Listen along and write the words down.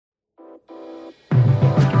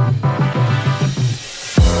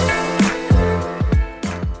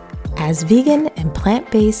As vegan and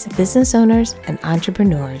plant-based business owners and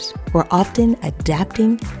entrepreneurs, we're often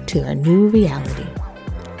adapting to our new reality.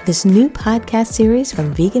 This new podcast series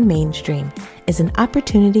from Vegan Mainstream is an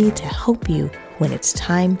opportunity to help you when it's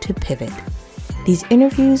time to pivot. These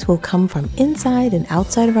interviews will come from inside and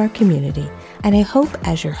outside of our community, and I hope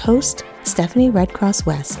as your host, Stephanie Red Cross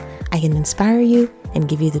West, I can inspire you and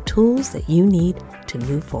give you the tools that you need to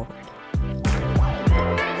move forward.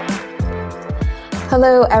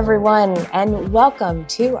 Hello, everyone, and welcome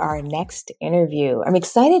to our next interview. I'm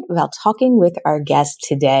excited about talking with our guest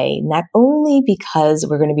today, not only because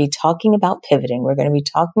we're going to be talking about pivoting, we're going to be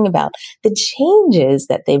talking about the changes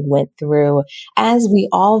that they went through as we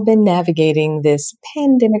all have been navigating this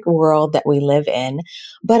pandemic world that we live in.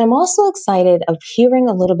 But I'm also excited of hearing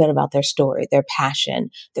a little bit about their story, their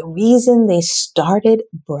passion, the reason they started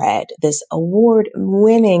Bread, this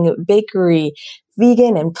award-winning bakery,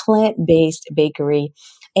 vegan and plant-based bakery.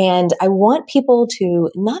 And I want people to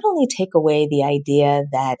not only take away the idea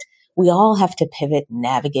that we all have to pivot and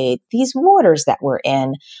navigate these waters that we're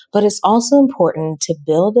in, but it's also important to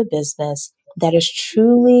build a business that is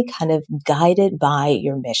truly kind of guided by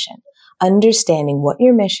your mission. Understanding what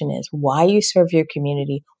your mission is, why you serve your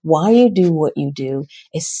community, why you do what you do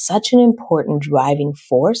is such an important driving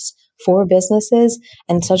force for businesses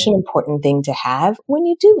and such an important thing to have when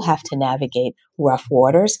you do have to navigate rough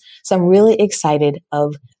waters. So I'm really excited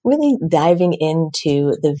of really diving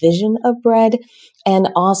into the vision of Bread and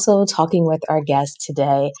also talking with our guests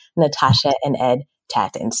today, Natasha and Ed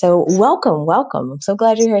Tatton. So welcome. I'm so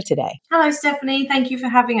glad you're here today. Hello, Stephanie. Thank you for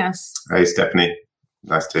having us. Hey, Stephanie.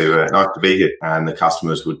 Nice to be here. And the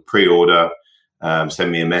customers would pre-order,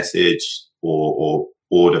 send me a message or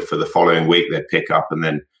order for the following week. They'd pick up and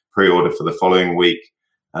then pre-order for the following week.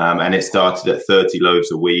 And it started at 30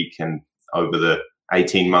 loaves a week. And over the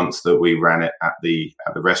 18 months that we ran it at the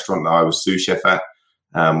restaurant that I was sous chef at,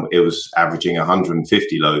 it was averaging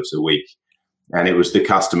 150 loaves a week. And it was the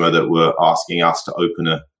customer that were asking us to open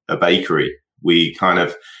a bakery. We kind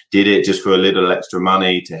of did it just for a little extra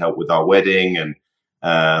money to help with our wedding, and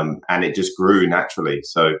it just grew naturally.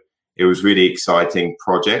 So it was really exciting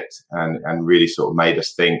project and really sort of made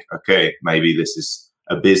us think, okay, maybe this is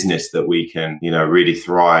a business that we can, really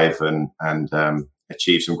thrive and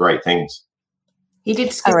achieve some great things. He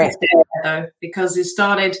did skip a step though, because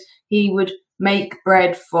he would make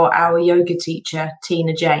bread for our yoga teacher,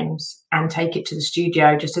 Tina James, and take it to the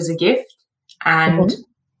studio just as a gift. And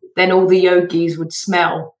then all the yogis would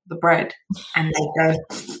smell the bread and they'd go,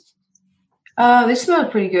 this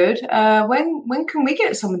smells pretty good. When can we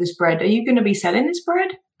get some of this bread? Are you going to be selling this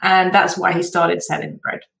bread? And that's why he started selling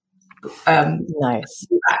bread. Nice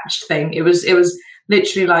batch thing. It was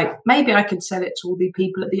literally like, maybe I could sell it to all the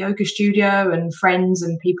people at the yoga studio and friends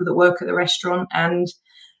and people that work at the restaurant. And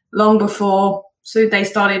long before, so they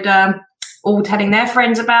started all telling their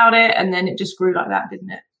friends about it, and then it just grew like that,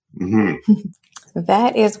 didn't it? Mm-hmm.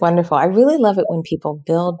 That is wonderful. I really love it when people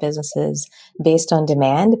build businesses based on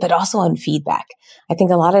demand, but also on feedback. I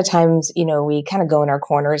think a lot of times, we kind of go in our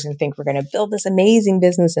corners and think we're going to build this amazing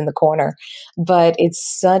business in the corner, but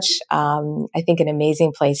it's such, I think, an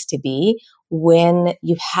amazing place to be when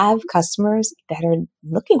you have customers that are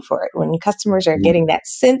looking for it, when customers are getting that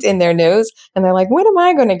scent in their nose and they're like, when am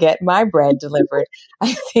I going to get my bread delivered?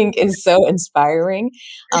 I think is so inspiring.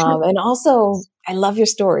 And also, I love your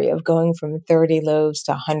story of going from 30 loaves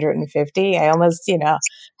to 150. I almost,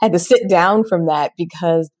 had to sit down from that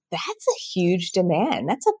because that's a huge demand.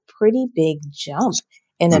 That's a pretty big jump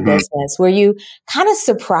in a business. Were you kind of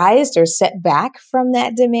surprised or set back from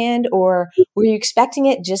that demand, or were you expecting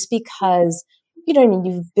it just because,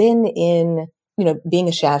 you've been in, being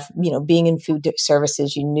a chef, being in food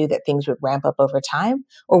services, you knew that things would ramp up over time?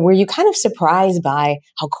 Or were you kind of surprised by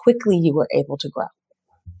how quickly you were able to grow?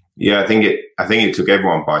 Yeah, I think it took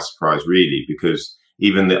everyone by surprise, really, because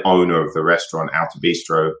even the owner of the restaurant, Alta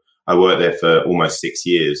Bistro, I worked there for almost 6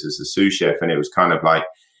 years as a sous chef, and it was kind of like,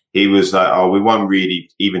 he was like, oh, we won't really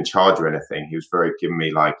even charge you anything. He was very giving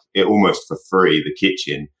me like it almost for free, the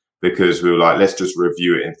kitchen, because we were like, let's just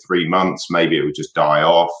review it in 3 months. Maybe it would just die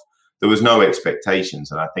off. There was no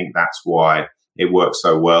expectations. And I think that's why it worked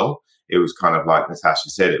so well. It was kind of like Natasha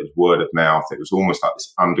said, it was word of mouth. It was almost like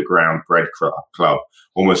this underground bread club,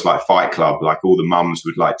 almost like Fight Club. Like all the mums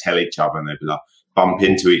would like tell each other, and they'd be like bump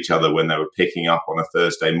into each other when they were picking up on a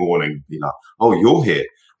Thursday morning and be like, oh, you're here.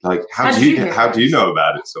 Like, how do you know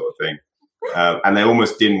about it, sort of thing? And they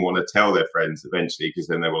almost didn't want to tell their friends eventually, because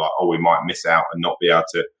then they were like, oh, we might miss out and not be able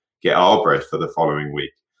to get our bread for the following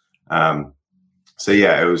week. So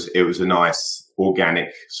yeah, it was a nice organic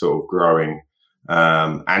sort of growing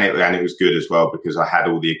And it was good as well because I had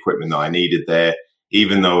all the equipment that I needed there,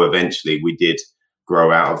 even though eventually we did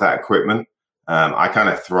grow out of that equipment. I kind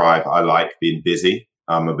of thrive. I like being busy.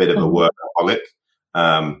 I'm a bit of a workaholic.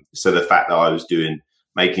 So the fact that I was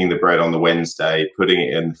making the bread on the Wednesday, putting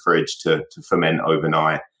it in the fridge to ferment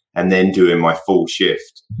overnight, and then doing my full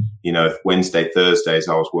shift, Wednesday, Thursdays,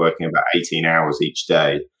 I was working about 18 hours each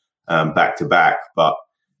day, back to back. But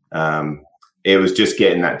it was just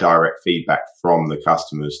getting that direct feedback from the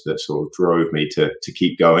customers that sort of drove me to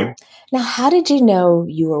keep going. Now, how did you know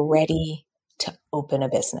you were ready to open a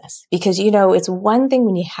business? Because, it's one thing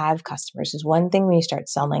when you have customers, it's one thing when you start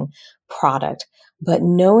selling product, but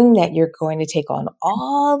knowing that you're going to take on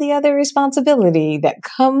all the other responsibility that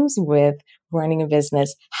comes with running a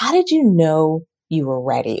business, how did you know you were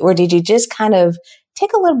ready? Or did you just kind of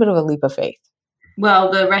take a little bit of a leap of faith?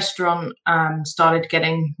 Well, the restaurant started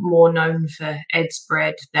getting more known for Ed's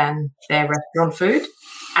bread than their restaurant food.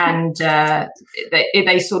 And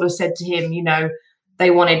they sort of said to him,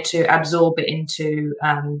 they wanted to absorb it into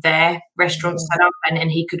their restaurant setup,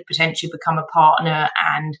 and he could potentially become a partner,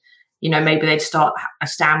 and maybe they'd start a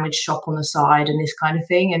sandwich shop on the side and this kind of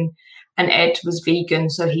thing. And Ed was vegan,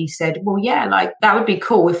 so he said, well, yeah, like that would be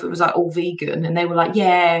cool if it was like all vegan. And they were like,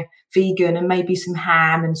 yeah, vegan, and maybe some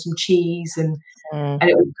ham and some cheese, and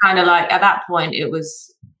it was kind of like, at that point it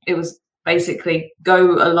was basically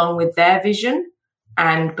go along with their vision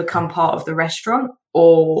and become part of the restaurant,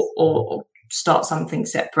 or start something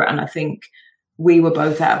separate. And I think we were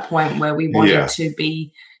both at a point where we wanted to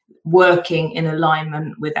be working in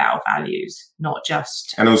alignment with our values, not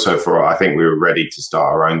just. And also I think we were ready to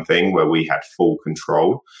start our own thing where we had full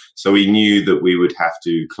control. So we knew that we would have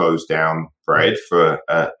to close down bread for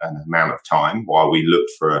an amount of time while we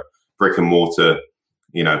looked for a brick and mortar,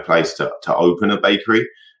 place to open a bakery.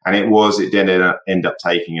 And it did end up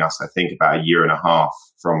taking us, I think, about a year and a half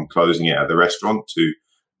from closing it at the restaurant to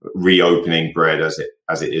reopening bread as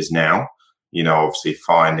it is now. Obviously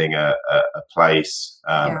finding a place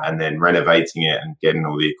and then renovating it and getting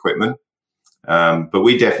all the equipment. But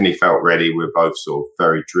we definitely felt ready. We're both sort of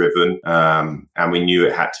very driven, and we knew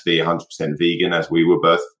it had to be 100% vegan, as we were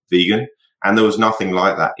both vegan. And there was nothing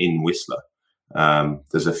like that in Whistler.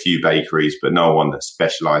 There's a few bakeries, but no one that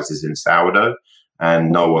specializes in sourdough,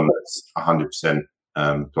 and no one that's 100%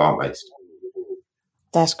 plant-based.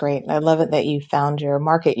 That's great. I love it that you found your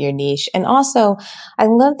market, your niche. And also, I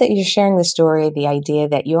love that you're sharing the story, the idea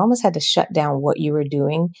that you almost had to shut down what you were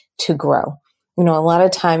doing to grow. A lot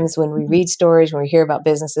of times when we read stories, when we hear about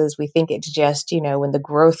businesses, we think it's just, when the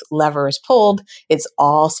growth lever is pulled, it's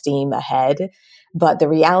all steam ahead. But the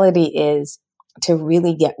reality is, to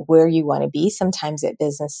really get where you want to be, sometimes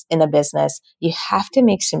in a business, you have to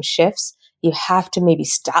make some shifts. You have to maybe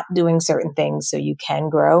stop doing certain things so you can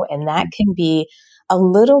grow. And that can be a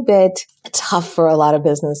little bit tough for a lot of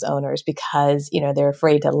business owners because, they're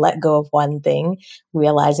afraid to let go of one thing,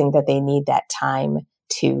 realizing that they need that time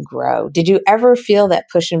to grow. Did you ever feel that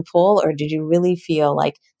push and pull, or did you really feel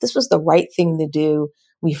like this was the right thing to do?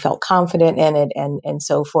 We felt confident in it and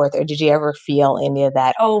so forth. Or did you ever feel any of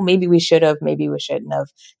that, oh, maybe we should have, maybe we shouldn't have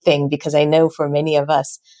thing? Because I know for many of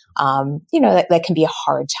us, that can be a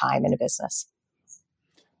hard time in a business.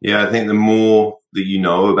 Yeah, I think the more that you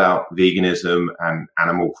know about veganism and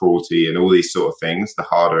animal cruelty and all these sort of things, the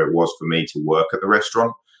harder it was for me to work at the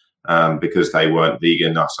restaurant because they weren't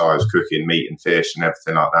vegan. So I was cooking meat and fish and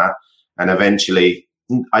everything like that. And eventually,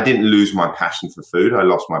 I didn't lose my passion for food. I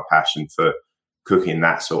lost my passion for cooking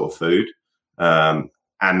that sort of food.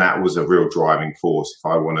 And that was a real driving force.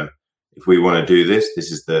 If we want to do this,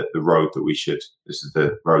 this is the road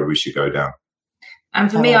we should go down.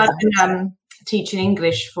 And for me, I've been teaching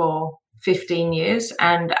English for 15 years.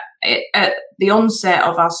 And at the onset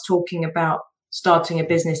of us talking about starting a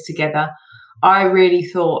business together, I really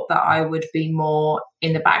thought that I would be more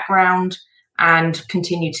in the background and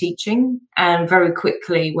continue teaching. And very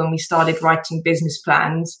quickly, when we started writing business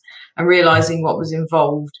plans and realizing what was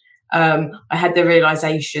involved, I had the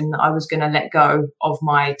realization that I was going to let go of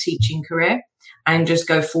my teaching career and just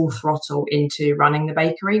go full throttle into running the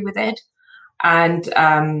bakery with Ed. And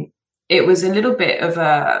it was a little bit of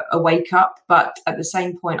a wake up, but at the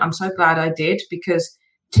same point, I'm so glad I did, because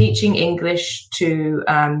teaching English to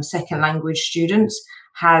second language students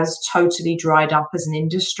has totally dried up as an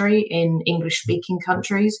industry in English speaking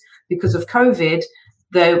countries because of COVID.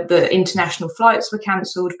 The international flights were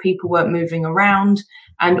cancelled, people weren't moving around,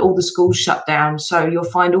 and all the schools shut down. So you'll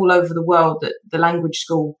find all over the world that the language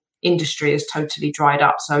school industry is totally dried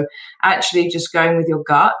up. So actually just going with your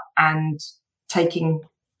gut and taking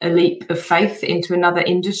a leap of faith into another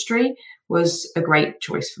industry was a great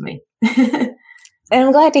choice for me. And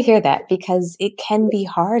I'm glad to hear that, because it can be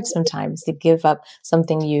hard sometimes to give up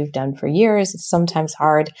something you've done for years. It's sometimes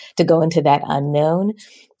hard to go into that unknown.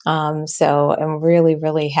 So I'm really,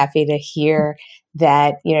 really happy to hear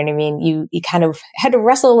that, you know what I mean? You kind of had to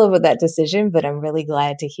wrestle over that decision, but I'm really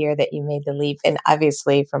glad to hear that you made the leap. And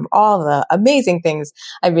obviously, from all the amazing things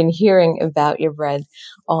I've been hearing about your bread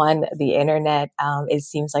on the internet, it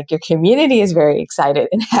seems like your community is very excited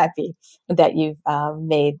and happy that you've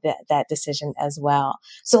made that decision as well.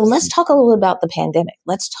 So let's talk a little about the pandemic.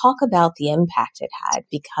 Let's talk about the impact it had,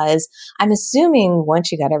 because I'm assuming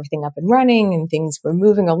once you got everything up and running and things were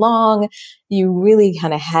moving along, you really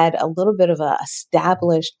kind of had a little bit of a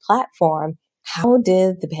established platform. How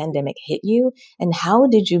did the pandemic hit you, and how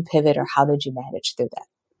did you pivot, or how did you manage through that?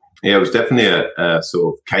 Yeah, it was definitely a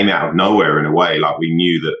sort of came out of nowhere in a way. Like, we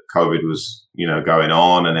knew that COVID was, going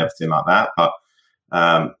on and everything like that. But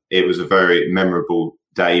it was a very memorable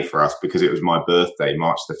day for us because it was my birthday,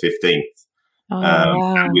 March the 15th. Oh,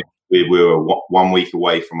 wow. And we were 1 week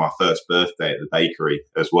away from our first birthday at the bakery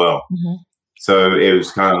as well. Mm-hmm. So it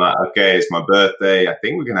was kind of like, okay, it's my birthday. I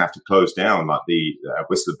think we're going to have to close down. Like, the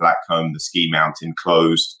Whistler Blackcomb, the ski mountain,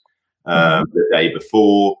 closed the day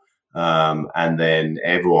before. And then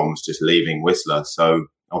everyone was just leaving Whistler. So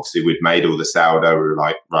obviously we'd made all the sourdough. We were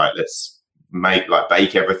like, right, let's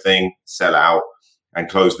bake everything, sell out, and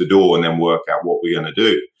close the door, and then work out what we're going to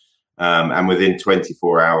do. And within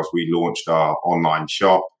 24 hours, we launched our online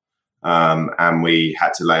shop, and we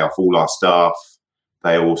had to lay off all our staff.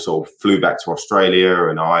 They all sort of flew back to Australia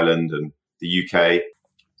and Ireland and the UK.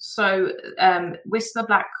 So Whistler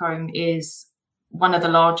Blackcomb is one of the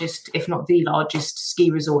largest, if not the largest, ski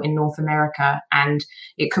resort in North America. And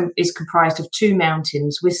it is comprised of two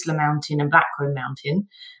mountains, Whistler Mountain and Blackcomb Mountain.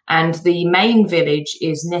 And the main village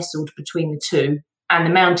is nestled between the two. And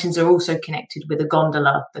the mountains are also connected with a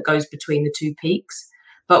gondola that goes between the two peaks.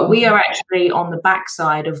 But we are actually on the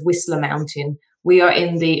backside of Whistler Mountain. We are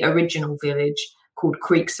in the original village called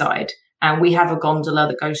Creekside. And we have a gondola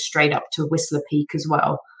that goes straight up to Whistler Peak as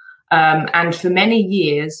well. And for many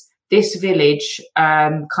years, this village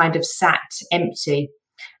kind of sat empty,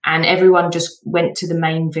 and everyone just went to the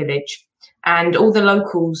main village. And all the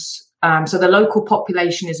locals, so the local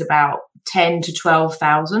population is about 10 to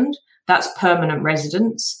 12,000. That's permanent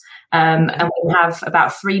residents. And we have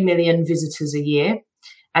about 3 million visitors a year.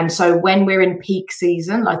 And so when we're in peak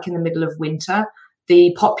season, like in the middle of winter,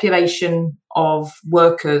 the population of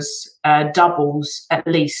workers doubles at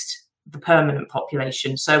least the permanent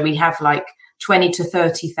population. So we have like 20 to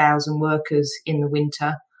 30,000 workers in the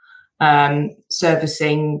winter,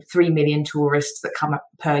 servicing 3 million tourists that come up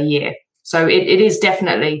per year. So it is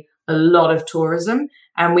definitely a lot of tourism,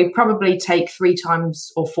 and we probably take 3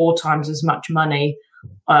 times or 4 times as much money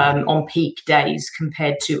on peak days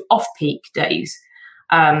compared to off-peak days.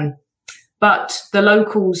 But the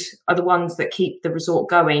locals are the ones that keep the resort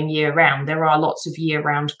going year round. There are lots of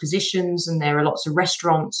year-round positions, and there are lots of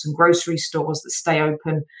restaurants and grocery stores that stay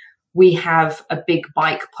open. We have a big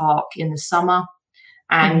bike park in the summer.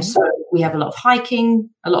 And so we have a lot of hiking,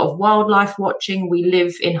 a lot of wildlife watching. We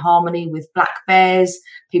live in harmony with black bears.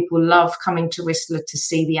 People love coming to Whistler to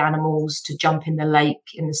see the animals, to jump in the lake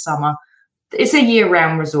in the summer. It's a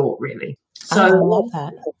year-round resort, really. So, I love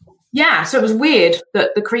that. Yeah, so it was weird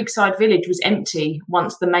that the Creekside village was empty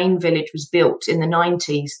once the main village was built in the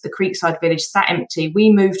 90s. The Creekside village sat empty. We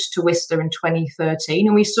moved to Whistler in 2013,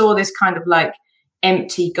 and we saw this kind of like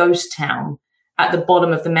empty ghost town at the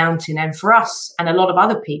bottom of the mountain. And for us and a lot of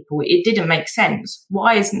other people, it didn't make sense.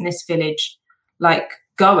 Why isn't this village like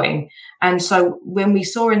going? And so when we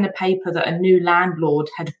saw in the paper that a new landlord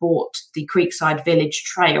had bought the Creekside Village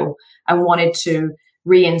Trail and wanted to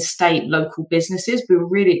reinstate local businesses, we were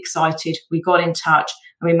really excited. We got in touch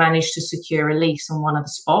and we managed to secure a lease on one of the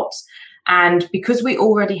spots. And because we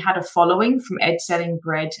already had a following from Ed selling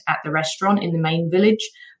bread at the restaurant in the main village,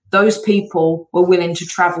 those people were willing to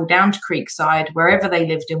travel down to Creekside, wherever they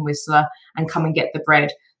lived in Whistler, and come and get the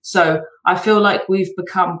bread. So I feel like we've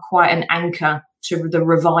become quite an anchor to the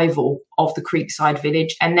revival of the Creekside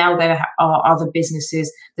village. And now there are other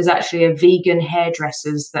businesses. There's actually a vegan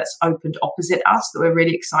hairdressers that's opened opposite us that we're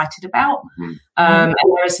really excited about. And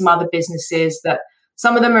there are some other businesses that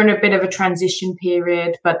some of them are in a bit of a transition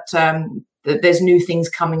period, but there's new things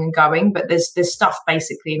coming and going. But there's stuff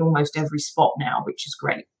basically in almost every spot now, which is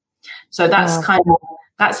great. So that's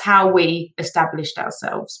that's how we established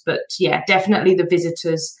ourselves. But yeah, definitely the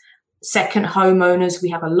visitors, second homeowners.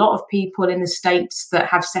 We have a lot of people in the States that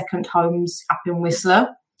have second homes up in Whistler.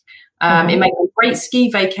 It makes a great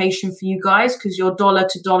ski vacation for you guys because your dollar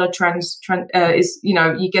to dollar is,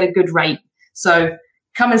 you get a good rate. So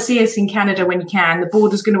come and see us in Canada when you can. The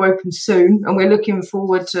border's going to open soon, and we're looking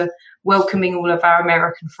forward to welcoming all of our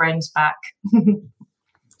American friends back.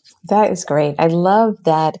 That is great. I love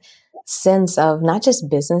that sense of not just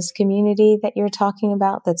business community that you're talking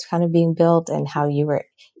about that's kind of being built, and how you were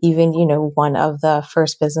even, one of the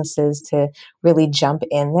first businesses to really jump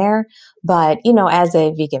in there. But, as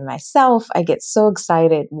a vegan myself, I get so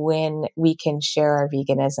excited when we can share our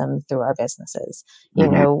veganism through our businesses.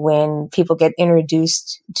 When people get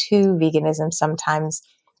introduced to veganism, sometimes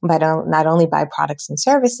not only by products and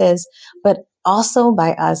services, but also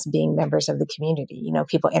by us being members of the community,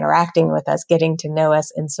 people interacting with us, getting to know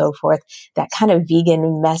us and so forth. That kind of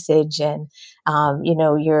vegan message and,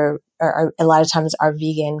 a lot of times our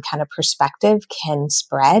vegan kind of perspective can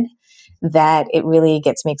spread, that it really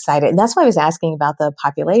gets me excited. And that's why I was asking about the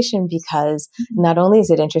population, because not only is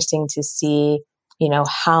it interesting to see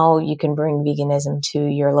how you can bring veganism to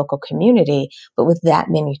your local community, but with that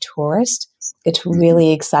many tourists, it's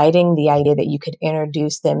really exciting, the idea that you could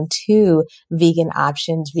introduce them to vegan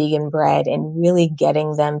options, vegan bread, and really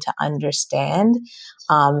getting them to understand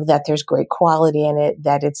that there's great quality in it,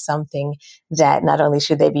 that it's something that not only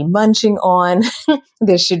should they be munching on,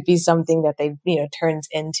 there should be something that they, turns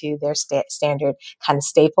into their standard kind of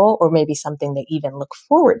staple, or maybe something they even look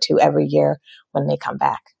forward to every year when they come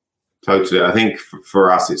back. Totally. I think for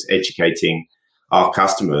us, it's educating our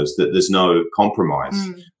customers that there's no compromise,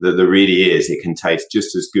 that there really is. It can taste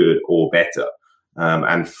just as good or better.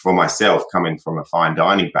 And for myself, coming from a fine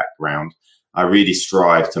dining background, I really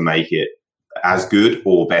strive to make it as good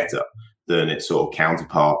or better than its sort of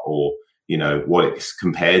counterpart, or, what it's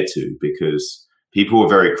compared to, because people are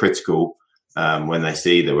very critical when they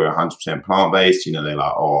see that we're 100% plant-based. They're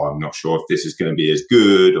like, oh, I'm not sure if this is going to be as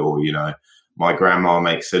good, or, my grandma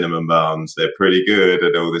makes cinnamon buns, they're pretty good,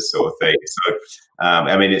 and all this sort of thing. So,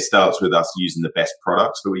 it starts with us using the best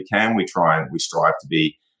products that we can. We strive to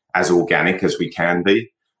be as organic as we can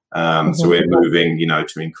be. So we're moving,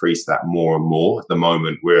 to increase that more and more. At the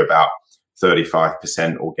moment, we're about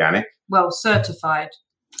 35% organic. Well, certified.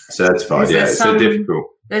 Certified, yeah. It's so difficult.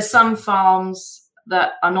 There's some farms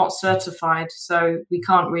that are not certified, so we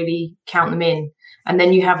can't really count them in. And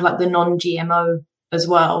then you have like the non-GMO as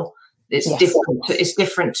well. It's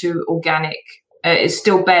different to organic. It's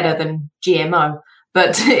still better than GMO,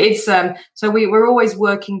 but it's so we're always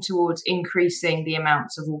working towards increasing the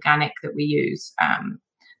amounts of organic that we use.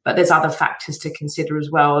 But there's other factors to consider as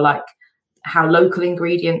well, like how local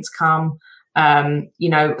ingredients come.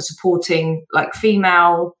 Supporting like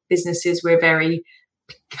female businesses. We're very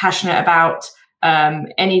passionate about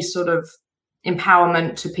any sort of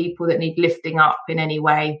empowerment to people that need lifting up in any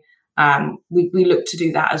way. We look to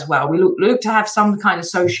do that as well. We look to have some kind of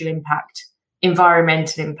social impact,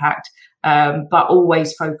 environmental impact, but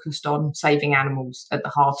always focused on saving animals at the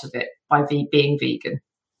heart of it by being vegan.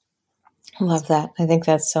 I love that. I think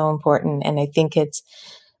that's so important. And I think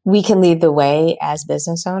we can lead the way as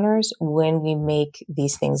business owners when we make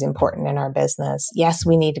these things important in our business. Yes,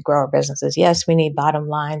 we need to grow our businesses. Yes, we need bottom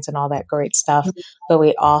lines and all that great stuff, but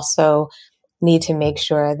we also need to make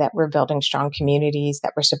sure that we're building strong communities,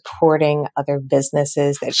 that we're supporting other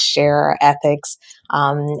businesses that share our ethics.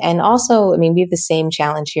 And also, we have the same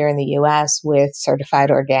challenge here in the US with certified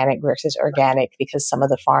organic versus organic, because some of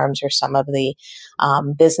the farms or some of the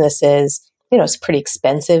businesses, it's pretty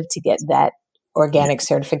expensive to get that organic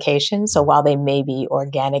certification. So while they may be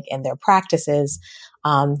organic in their practices,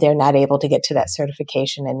 they're not able to get to that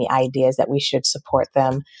certification. And the idea is that we should support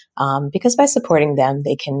them, because by supporting them,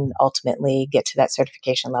 they can ultimately get to that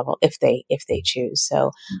certification level if they choose.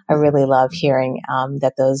 So I really love hearing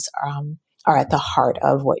that those are at the heart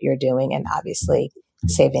of what you're doing. And obviously,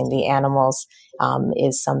 saving the animals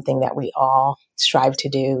is something that we all strive to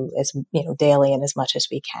do as daily and as much as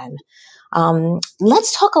we can.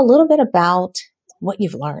 Let's talk a little bit about what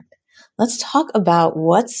you've learned. Let's talk about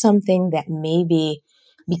what's something that maybe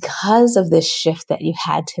because of this shift that you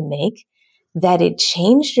had to make, that it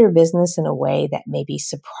changed your business in a way that maybe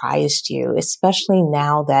surprised you, especially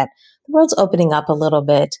now that the world's opening up a little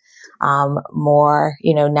bit more,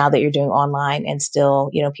 now that you're doing online and still,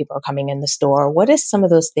 people are coming in the store. What is some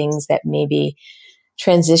of those things that maybe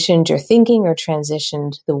transitioned your thinking or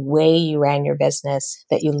transitioned the way you ran your business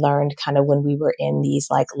that you learned kind of when we were in these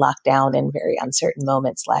like lockdown and very uncertain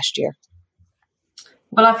moments last year?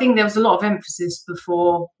 Well, I think there was a lot of emphasis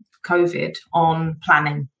before COVID on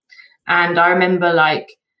planning. And I remember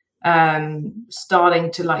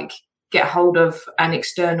starting to get hold of an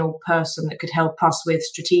external person that could help us with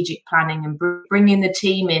strategic planning and bringing the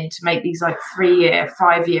team in to make these 3-year,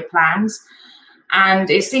 5-year plans. And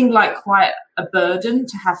it seemed like quite a burden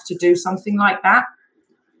to have to do something like that.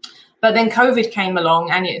 But then COVID came along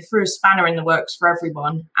and it threw a spanner in the works for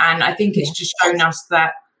everyone. And I think it's just shown us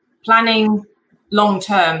that planning long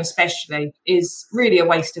term, especially, is really a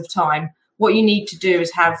waste of time. What you need to do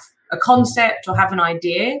is have a concept or have an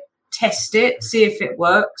idea, test it, see if it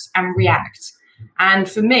works, and react. And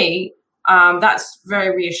for me, that's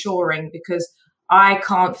very reassuring because I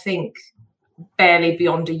can't think barely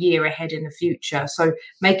beyond a year ahead in the future. So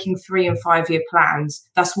making 3 and 5 year plans,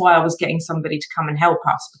 that's why I was getting somebody to come and help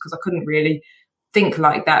us, because I couldn't really think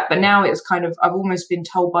like that. But now it's kind of, I've almost been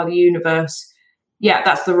told by the universe, yeah,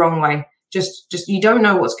 that's the wrong way. Just you don't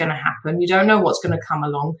know what's going to happen. You don't know what's going to come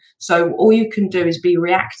along. So all you can do is be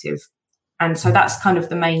reactive. And so that's kind of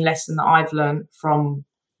the main lesson that I've learned from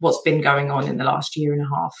what's been going on in the last year and a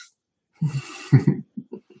half.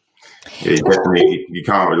 Yeah, definitely. You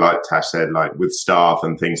can't, like Tash said, like with staff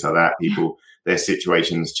and things like that, people, their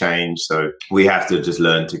situations change. So we have to just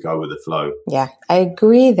learn to go with the flow. Yeah, I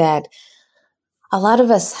agree that a lot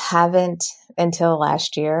of us haven't until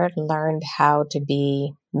last year learned how to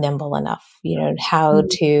be nimble enough, how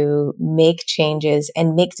to make changes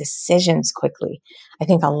and make decisions quickly. I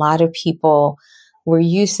think a lot of people were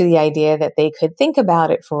used to the idea that they could think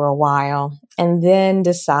about it for a while and then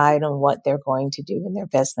decide on what they're going to do in their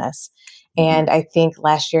business. And I think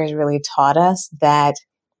last year has really taught us that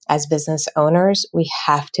as business owners, we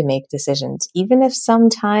have to make decisions, even if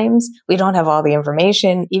sometimes we don't have all the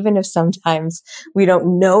information, even if sometimes we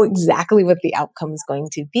don't know exactly what the outcome is going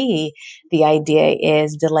to be. The idea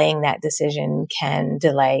is delaying that decision can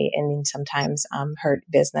delay and sometimes hurt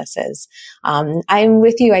businesses. I'm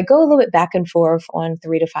with you. I go a little bit back and forth on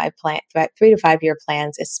 3 to 5 year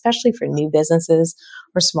plans, especially for new businesses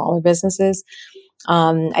or smaller businesses.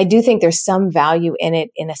 I do think there's some value in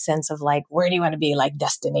it in a sense of like, where do you want to be like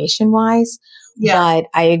destination wise? Yeah. But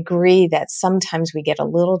I agree that sometimes we get a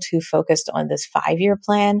little too focused on this 5-year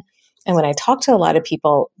plan. And when I talk to a lot of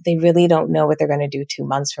people, they really don't know what they're going to do 2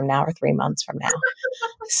 months from now or 3 months from now.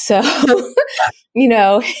 So,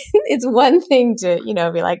 it's one thing to,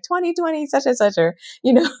 be like 2020, such and such, or,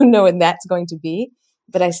 know when that's going to be.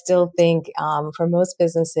 But I still think for most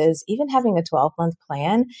businesses, even having a 12-month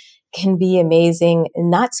plan can be amazing.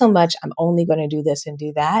 Not so much, I'm only going to do this and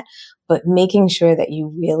do that, but making sure that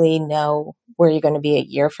you really know where you're going to be a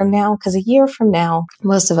year from now. Because a year from now,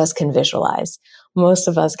 most of us can visualize. Most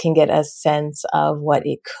of us can get a sense of what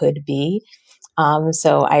it could be.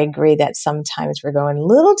 So I agree that sometimes we're going a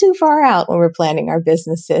little too far out when we're planning our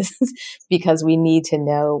businesses because we need to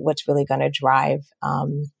know what's really going to drive,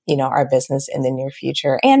 our business in the near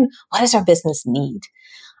future and what does our business need?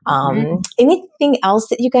 Anything else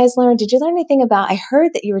that you guys learned? Did you learn anything about, I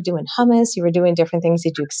heard that you were doing hummus, you were doing different things.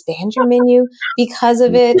 Did you expand your menu because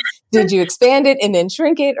of it? Did you expand it and then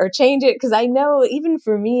shrink it or change it? Because I know even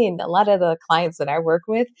for me and a lot of the clients that I work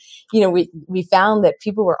with, we found that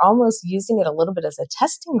people were almost using it a little bit as a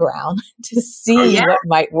testing ground to see what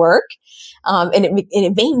might work. And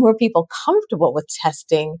it made more people comfortable with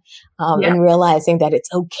testing and realizing that it's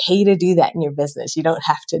okay to do that in your business. You don't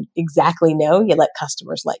have to exactly know. You let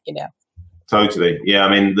customers let you know. Totally. Yeah. I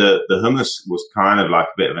mean, the hummus was kind of like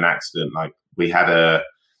a bit of an accident. Like we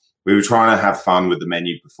were trying to have fun with the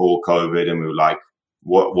menu before COVID and we were like,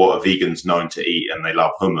 what are vegans known to eat? And they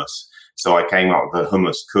love hummus. So I came up with a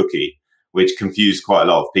hummus cookie, which confused quite a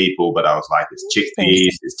lot of people, but I was like, it's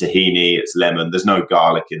chickpeas, it's tahini, it's lemon. There's no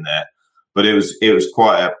garlic in there. But it was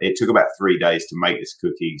it took about 3 days to make this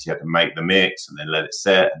cookie. You had to make the mix and then let it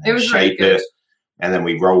set and then shape really it. And then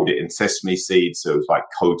we rolled it in sesame seeds. So it was like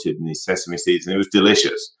coated in these sesame seeds and it was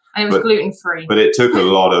delicious. And it was gluten-free. But it took a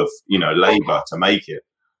lot of, labor to make it.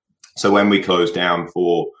 So when we closed down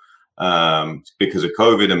because of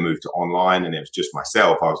COVID and moved to online and it was just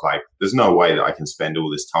myself, I was like, there's no way that I can spend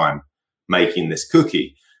all this time making this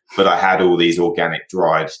cookie. But I had all these organic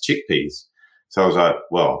dried chickpeas. So I was like,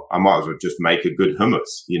 well, I might as well just make a good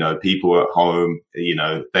hummus. People at home,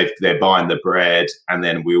 they're buying the bread. And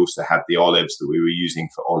then we also had the olives that we were using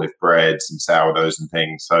for olive breads and sourdoughs and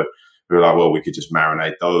things. So we were like, well, we could just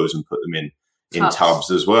marinate those and put them in tubs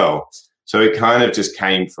as well. So it kind of just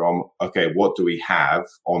came from, okay, what do we have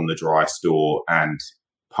on the dry store and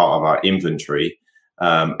part of our inventory?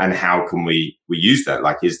 And how can we use that?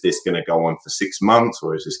 Like, is this going to go on for 6 months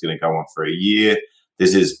or is this going to go on for a year?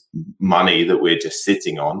 This is money that we're just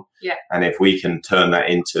sitting on. Yeah. And if we can turn that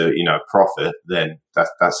into, profit, then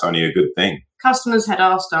that's only a good thing. Customers had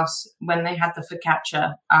asked us when they had the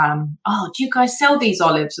focaccia, do you guys sell these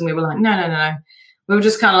olives? And we were like, no. We were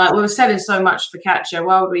just kind of like, we were selling so much focaccia.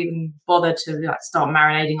 Why would we even bother to start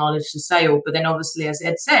marinating olives for sale? But then obviously, as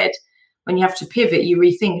Ed said, when you have to pivot, you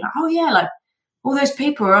rethink, all those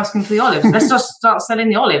people are asking for the olives. Let's just start selling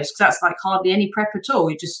the olives, because that's like hardly any prep at all.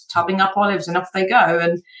 You're just tubbing up olives and off they go.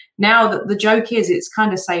 And now that the joke is, it's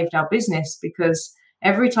kind of saved our business, because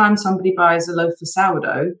every time somebody buys a loaf of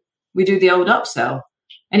sourdough, we do the old upsell.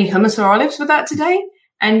 Any hummus or olives with that today?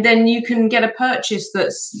 And then you can get a purchase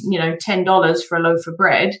that's, $10 for a loaf of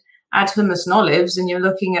bread, add hummus and olives, and you're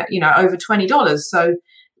looking at, over $20. So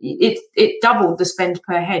it doubled the spend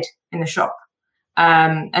per head in the shop.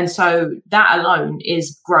 And so that alone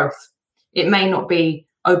is growth. It may not be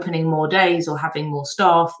opening more days or having more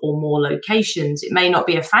staff or more locations. It may not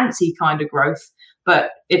be a fancy kind of growth,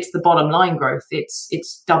 but it's the bottom line growth.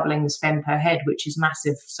 It's doubling the spend per head, which is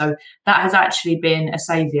massive. So that has actually been a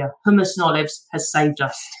savior. Hummus and olives has saved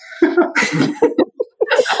us.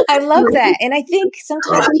 I love that. And I think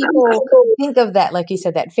sometimes people think of that, like you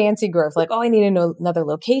said, that fancy growth, like, oh, I need another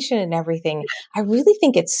location and everything. I really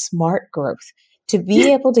think it's smart growth to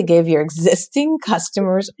be able to give your existing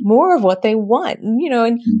customers more of what they want. And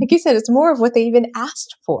like you said, it's more of what they even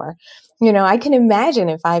asked for. I can imagine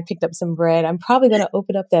if I picked up some bread, I'm probably going to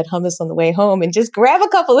open up that hummus on the way home and just grab a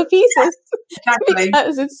couple of pieces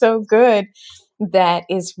because it's so good. That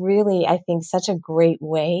is really, I think, such a great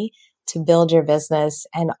way to build your business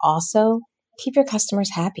and also keep your customers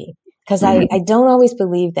happy. Because I don't always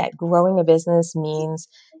believe that growing a business means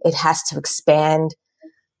it has to expand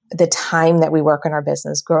the time that we work on our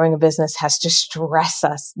business. Growing a business has to stress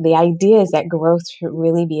us. The idea is that growth should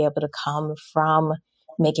really be able to come from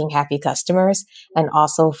making happy customers and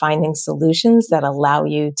also finding solutions that allow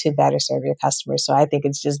you to better serve your customers. So I think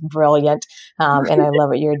it's just brilliant. And I love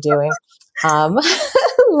what you're doing.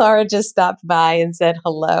 Laura just stopped by and said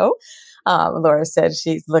hello. Laura said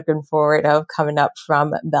she's looking forward to coming up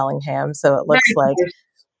from Bellingham. So it looks like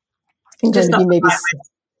I'm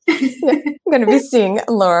going to be seeing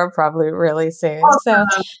Laura probably really soon. So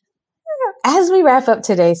as we wrap up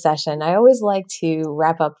today's session, I always like to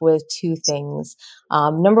wrap up with two things.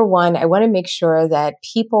 Number one, I want to make sure that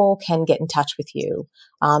people can get in touch with you.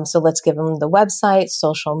 So let's give them the website,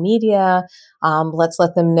 social media. Let's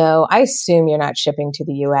let them know. I assume you're not shipping to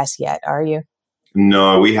the US yet, are you?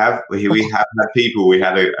 No, we have had people. We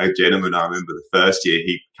had a gentleman, I remember the first year,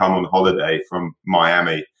 he'd come on holiday from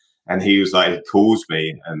Miami, and he was like, he calls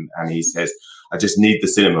me and he says, I just need the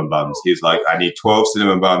cinnamon buns. He was like, I need 12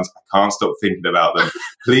 cinnamon buns. I can't stop thinking about them.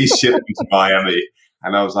 Please ship them to Miami.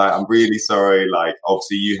 And I was like, I'm really sorry. Like,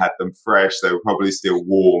 obviously you had them fresh. They were probably still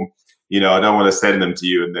warm. I don't want to send them to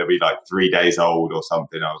you and they'll be like 3 days old or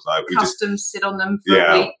something. I was like, sit on them for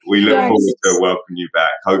a week. We look forward to welcoming you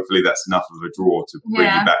back. Hopefully that's enough of a draw to bring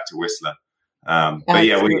you back to Whistler. But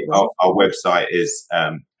yeah, our website is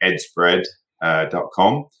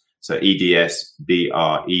edsbread.com. So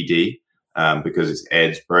EDSBRED. Because it's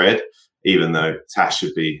Ed's bread, even though Tash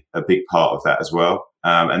should be a big part of that as well.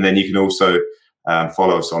 And then you can also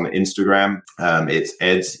follow us on Instagram. It's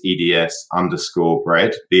Ed's,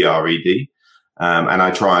 EDS_bread, BRED. And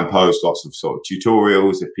I try and post lots of sort of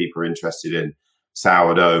tutorials if people are interested in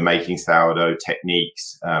sourdough, making sourdough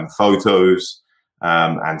techniques, photos,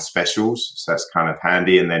 and specials. So that's kind of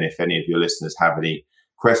handy. And then if any of your listeners have any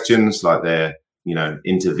questions, like they're,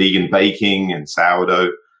 into vegan baking and sourdough,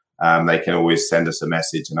 they can always send us a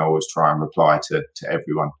message, and I always try and reply to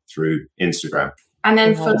everyone through Instagram. And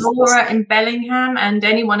then for Laura in Bellingham and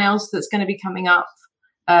anyone else that's going to be coming up,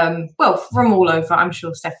 from all over, I'm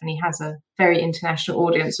sure Stephanie has a very international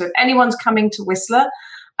audience. So if anyone's coming to Whistler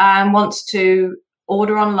and wants to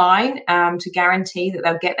order online to guarantee that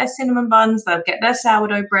they'll get their cinnamon buns, they'll get their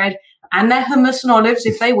sourdough bread and their hummus and olives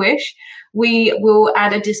if they wish, we will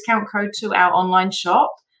add a discount code to our online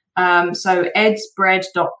shop. So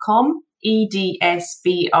edsbread.com,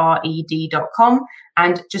 EDSBRED.com,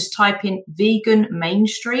 and just type in vegan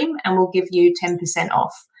mainstream and we'll give you 10%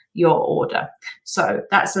 off your order. So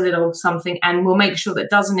that's a little something, and we'll make sure that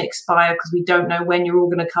doesn't expire because we don't know when you're all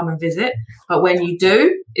going to come and visit. But when you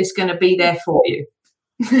do, it's going to be there for you.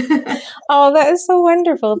 Oh, that is so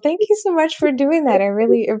wonderful. Thank you so much for doing that. I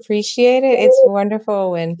really appreciate it. It's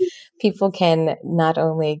wonderful when people can not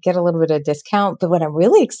only get a little bit of discount, but what I'm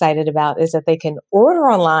really excited about is that they can order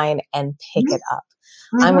online and pick it up.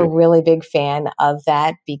 Mm-hmm. I'm a really big fan of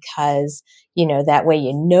that because, that way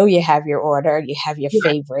you have your order, you have your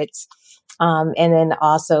favorites. And then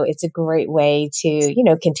also it's a great way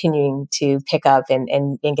to, continuing to pick up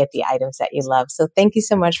and get the items that you love. So thank you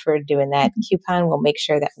so much for doing that. Coupon, we'll make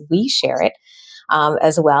sure that we share it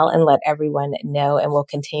as well and let everyone know. And we'll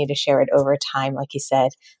continue to share it over time. Like you said,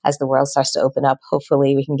 as the world starts to open up,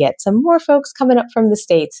 hopefully we can get some more folks coming up from the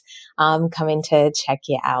States coming to check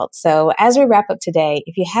you out. So as we wrap up today,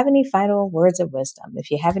 if you have any final words of wisdom,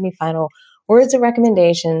 if you have any final words of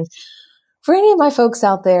recommendation for any of my folks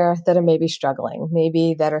out there that are maybe struggling,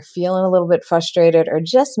 maybe that are feeling a little bit frustrated or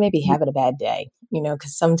just maybe having a bad day,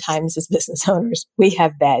 because sometimes as business owners, we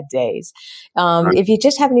have bad days. If you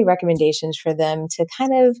just have any recommendations for them to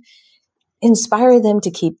kind of inspire them to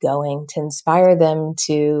keep going, to inspire them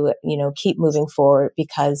to, keep moving forward,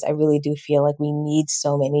 because I really do feel like we need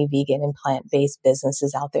so many vegan and plant-based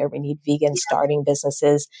businesses out there. We need vegan starting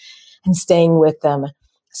businesses and staying with them.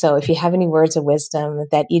 So if you have any words of wisdom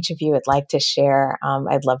that each of you would like to share,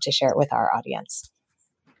 I'd love to share it with our audience.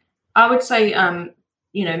 I would say,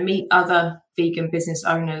 meet other vegan business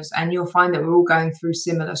owners, and you'll find that we're all going through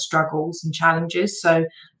similar struggles and challenges. So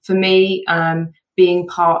for me, being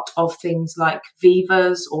part of things like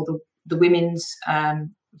Vivas or the Women's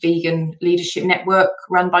Vegan Leadership Network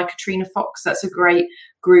run by Katrina Fox, that's a great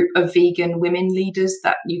group of vegan women leaders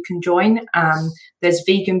that you can join. There's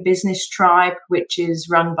Vegan Business Tribe, which is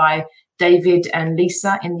run by David and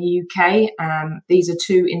Lisa in the UK. These are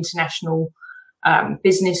two international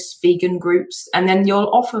business vegan groups. And then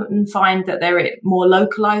you'll often find that there are more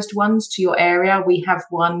localized ones to your area. We have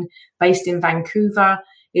one based in Vancouver.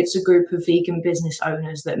 It's a group of vegan business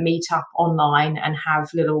owners that meet up online and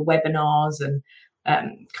have little webinars and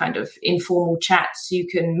kind of informal chats. You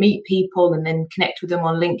can meet people and then connect with them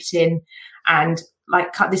on LinkedIn. And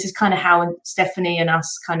this is kind of how Stephanie and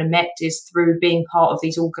us kind of met, is through being part of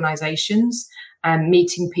these organizations and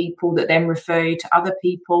meeting people that then refer you to other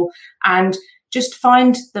people, and just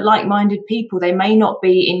find the like-minded people. They may not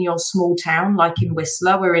be in your small town, like in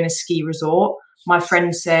Whistler. We're in a ski resort. My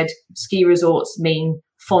friend said ski resorts mean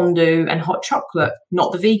fondue and hot chocolate,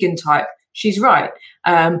 not the vegan type. She's right.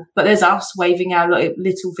 But there's us waving our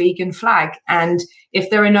little vegan flag. And if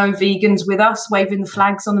there are no vegans with us waving the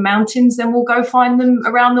flags on the mountains, then we'll go find them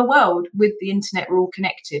around the world. With the internet, we're all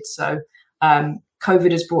connected. So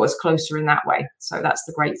COVID has brought us closer in that way. So that's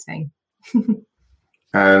the great thing.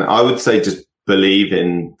 And I would say just believe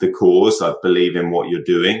in the cause. I believe in what you're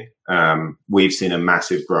doing. We've seen a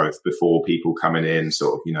massive growth before, people coming in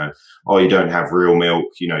sort of, oh, you don't have real milk,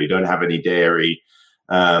 you don't have any dairy.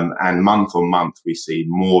 And month on month, we see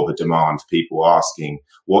more of a demand, people asking,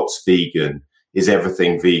 what's vegan? Is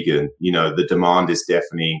everything vegan? The demand is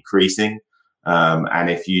definitely increasing. And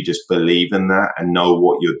if you just believe in that and know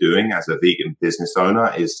what you're doing as a vegan business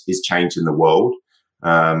owner is changing the world.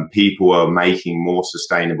 People are making more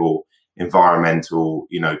sustainable environmental,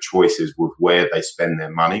 choices with where they spend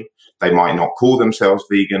their money. They might not call themselves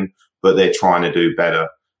vegan, but they're trying to do better,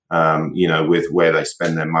 with where they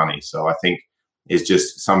spend their money. So I think it's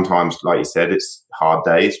just sometimes, like you said, it's hard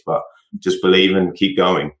days, but just believe and keep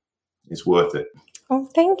going. It's worth it. Well,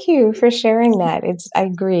 thank you for sharing that. I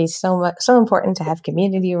agree. So important to have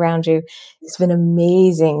community around you. It's been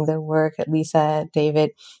amazing, the work that Lisa,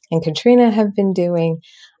 David, and Katrina have been doing.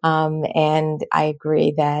 And I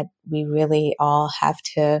agree that we really all have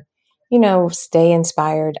to, stay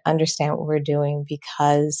inspired, understand what we're doing,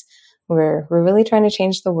 because we're really trying to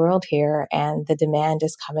change the world here, and the demand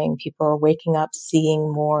is coming. People are waking up,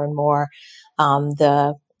 seeing more and more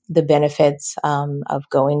the benefits of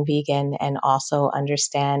going vegan, and also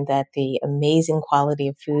understand that the amazing quality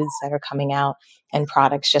of foods that are coming out and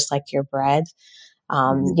products just like your bread,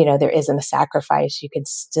 there isn't a sacrifice. You can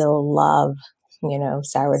still love,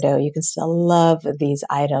 sourdough. You can still love these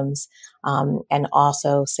items and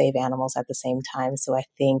also save animals at the same time. So I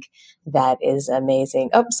think that is amazing.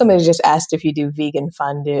 Oh, somebody just asked if you do vegan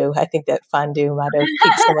fondue. I think that fondue might have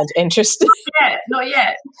piqued someone's interest. Not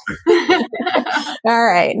yet. All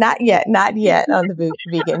right. Not yet on the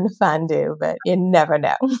vegan fondue, but you never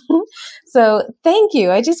know. So thank you.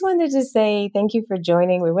 I just wanted to say thank you for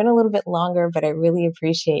joining. We went a little bit longer, but I really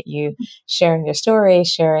appreciate you sharing your story,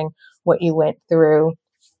 sharing what you went through,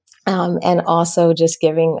 and also just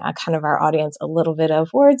giving kind of our audience a little bit of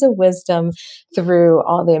words of wisdom through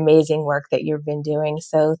all the amazing work that you've been doing.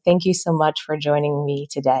 So thank you so much for joining me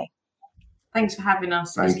today. Thanks for having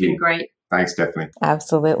us. It's been great. Thanks, Stephanie.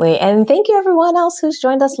 Absolutely. And thank you everyone else who's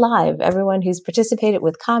joined us live, everyone who's participated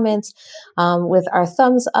with comments, with our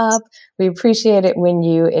thumbs up. We appreciate it when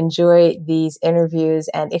you enjoy these interviews.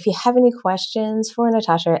 And if you have any questions for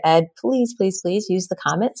Natasha or Ed, please, please, please use the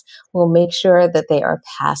comments. We'll make sure that they are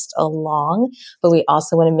passed along. But we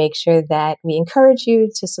also want to make sure that we encourage you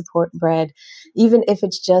to support Bread, even if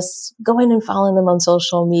it's just going and following them on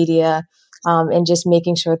social media, and just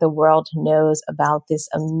making sure the world knows about this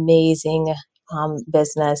amazing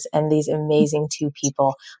business and these amazing two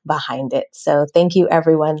people behind it. So thank you,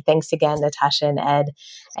 everyone. Thanks again, Natasha and Ed.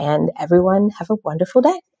 And everyone, have a wonderful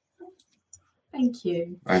day. Thank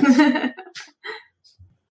you. Thanks.